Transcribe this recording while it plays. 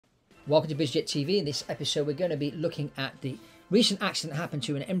Welcome to BizJet TV. In this episode, we're going to be looking at the recent accident that happened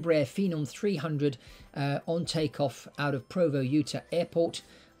to an Embraer Phenom 300 on takeoff out of Provo, Utah airport.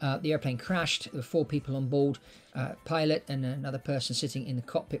 The airplane crashed. There were 4 people on board, pilot and another person sitting in the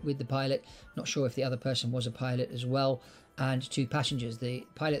cockpit with the pilot. Not sure if the other person was a pilot as well, and 2 passengers. The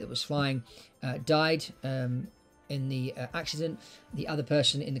pilot that was flying died in the accident. The other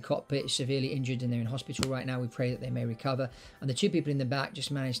person in the cockpit is severely injured and they're in hospital right now. We pray that they may recover. And the 2 people in the back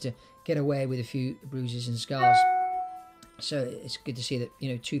just managed to get away with a few bruises and scars. So it's good to see that,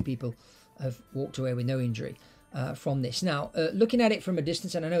 you know, 2 people have walked away with no injury from this. Now, looking at it from a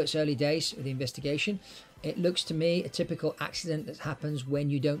distance, and I know it's early days with the investigation, it looks to me a typical accident that happens when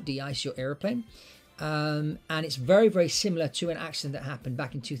you don't de-ice your aeroplane. And it's very, very similar to an accident that happened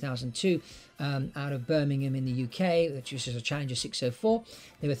back in 2002 out of Birmingham in the UK, which was a Challenger 604.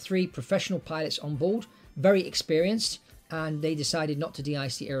 There were 3 professional pilots on board, very experienced, and they decided not to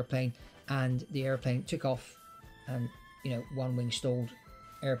de-ice the airplane, and the airplane took off, and, you know, one wing stalled,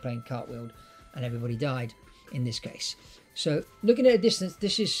 airplane cartwheeled, and everybody died in this case. So looking at a distance,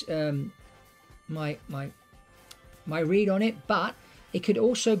 this is my read on it, but it could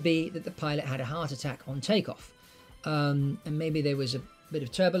also be that the pilot had a heart attack on takeoff, and maybe there was a bit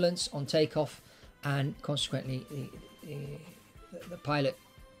of turbulence on takeoff, and consequently the pilot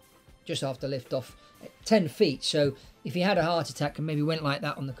just after liftoff at 10 feet. So if he had a heart attack and maybe went like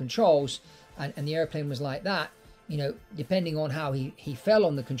that on the controls, and the airplane was like that, you know, depending on how he fell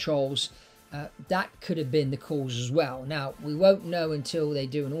on the controls, that could have been the cause as well. Now, we won't know until they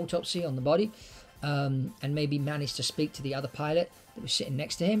do an autopsy on the body, and maybe manage to speak to the other pilot that was sitting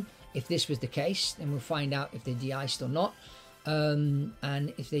next to him. If this was the case, then we'll find out if they de-iced or not. And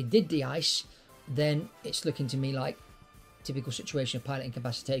if they did de-ice, then it's looking to me like typical situation of pilot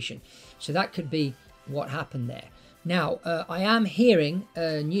incapacitation. So that could be what happened there. Now, I am hearing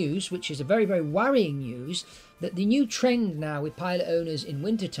news, which is a very, very worrying news, that the new trend now with pilot owners in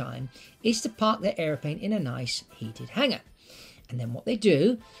wintertime is to park their airplane in a nice heated hangar. And then what they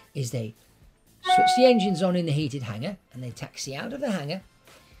do is they switch the engines on in the heated hangar, and they taxi out of the hangar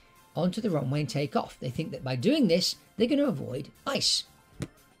onto the runway and take off. They think that by doing this, they're going to avoid ice.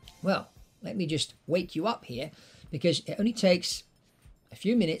 Well, let me just wake you up here, because it only takes a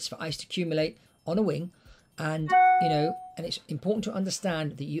few minutes for ice to accumulate on a wing, and, you know, and it's important to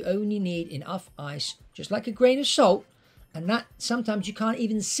understand that you only need enough ice, just like a grain of salt, and that sometimes you can't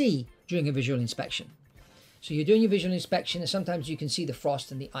even see during a visual inspection. So you're doing your visual inspection, and sometimes you can see the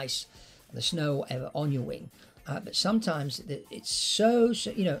frost and the ice, the snow, whatever, on your wing. But sometimes it's so,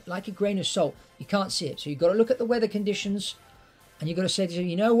 you know, like a grain of salt, you can't see it. So you've got to look at the weather conditions, and you've got to say to yourself,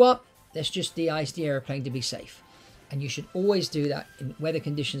 you know what, let's just de-ice the airplane to be safe. And you should always do that in weather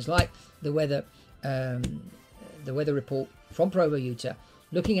conditions like the weather report from Provo, Utah.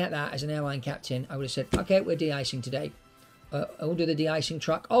 Looking at that as an airline captain, I would have said, okay, we're de-icing today. I'll do the de-icing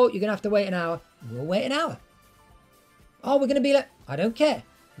truck. Oh, you're going to have to wait an hour. We'll wait an hour. Oh, we're going to be late. I don't care.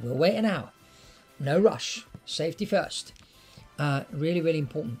 We'll wait an hour. No rush. Safety first. Really, really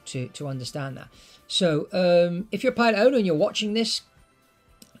important to understand that. So if you're a pilot owner and you're watching this,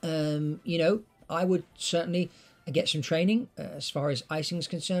 you know, I would certainly get some training as far as icing is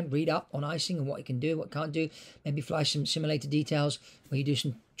concerned. Read up on icing and what it can do, what it can't do. Maybe fly some simulator details where you do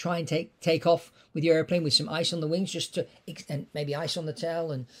some try and take off with your airplane with some ice on the wings, just to, and maybe ice on the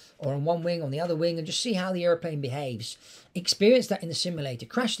tail, and or on one wing, on the other wing, and just see how the airplane behaves. Experience that in the simulator.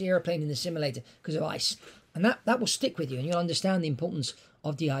 Crash the airplane in the simulator because of ice, and that will stick with you, and you'll understand the importance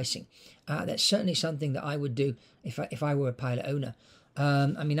of de-icing. That's certainly something that I would do if I were a pilot owner.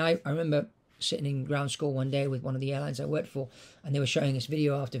 I mean, I remember sitting in ground school one day with one of the airlines I worked for, and they were showing us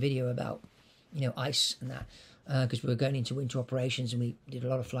video after video about, you know, ice and that, because we were going into winter operations, and we did a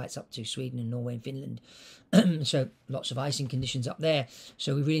lot of flights up to Sweden and Norway and Finland. So lots of icing conditions up there.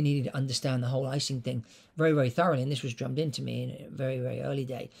 So we really needed to understand the whole icing thing very, very thoroughly, and this was drummed into me in a very, very early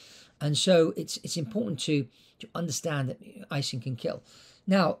day. And so it's important to understand that icing can kill.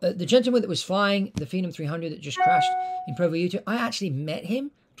 Now, the gentleman that was flying the Phenom 300 that just crashed in Provo, Utah, I actually met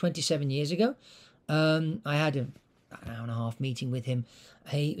him 27 years ago. I had an hour and a half meeting with him.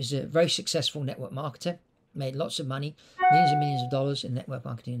 He was a very successful network marketer, made lots of money, millions and millions of dollars in the network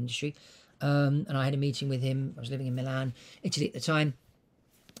marketing industry. And I had a meeting with him. I was living in Milan, Italy at the time.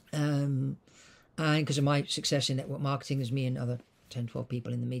 And because of my success in network marketing, there's me and other 10, 12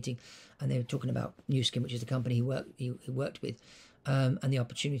 people in the meeting. And they were talking about Nuskin, which is the company he worked with, and the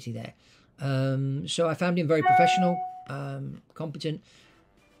opportunity there. So I found him very professional, competent,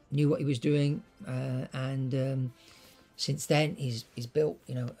 knew what he was doing, and since then he's built,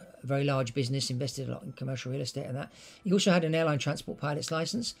 you know, a very large business, invested a lot in commercial real estate and that. He also had an airline transport pilot's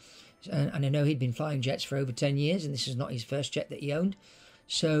license, And I know he'd been flying jets for over 10 years, and this is not his first jet that he owned.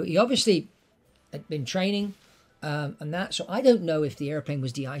 So he obviously had been training and that. So I don't know if the airplane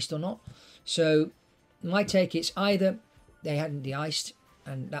was de-iced or not. So my take is either they hadn't de-iced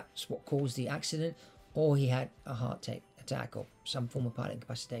and that's what caused the accident, or he had a heart attack or some form of pilot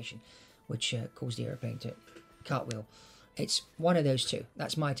incapacitation, which caused the airplane to cartwheel. It's one of those two.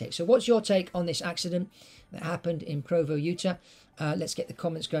 That's my take. So what's your take on this accident that happened in Provo, Utah? Let's get the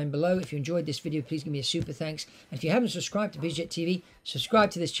comments going below. If you enjoyed this video, please give me a super thanks. And if you haven't subscribed to BizJet TV, subscribe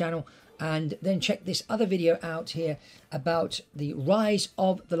to this channel. And then check this other video out here about the rise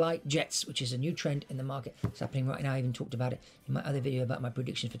of the light jets, which is a new trend in the market. It's happening right now. I even talked about it in my other video about my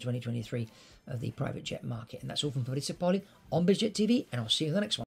predictions for 2023 of the private jet market. And that's all from Fabrizio Poli on BizJet TV, and I'll see you in the next one.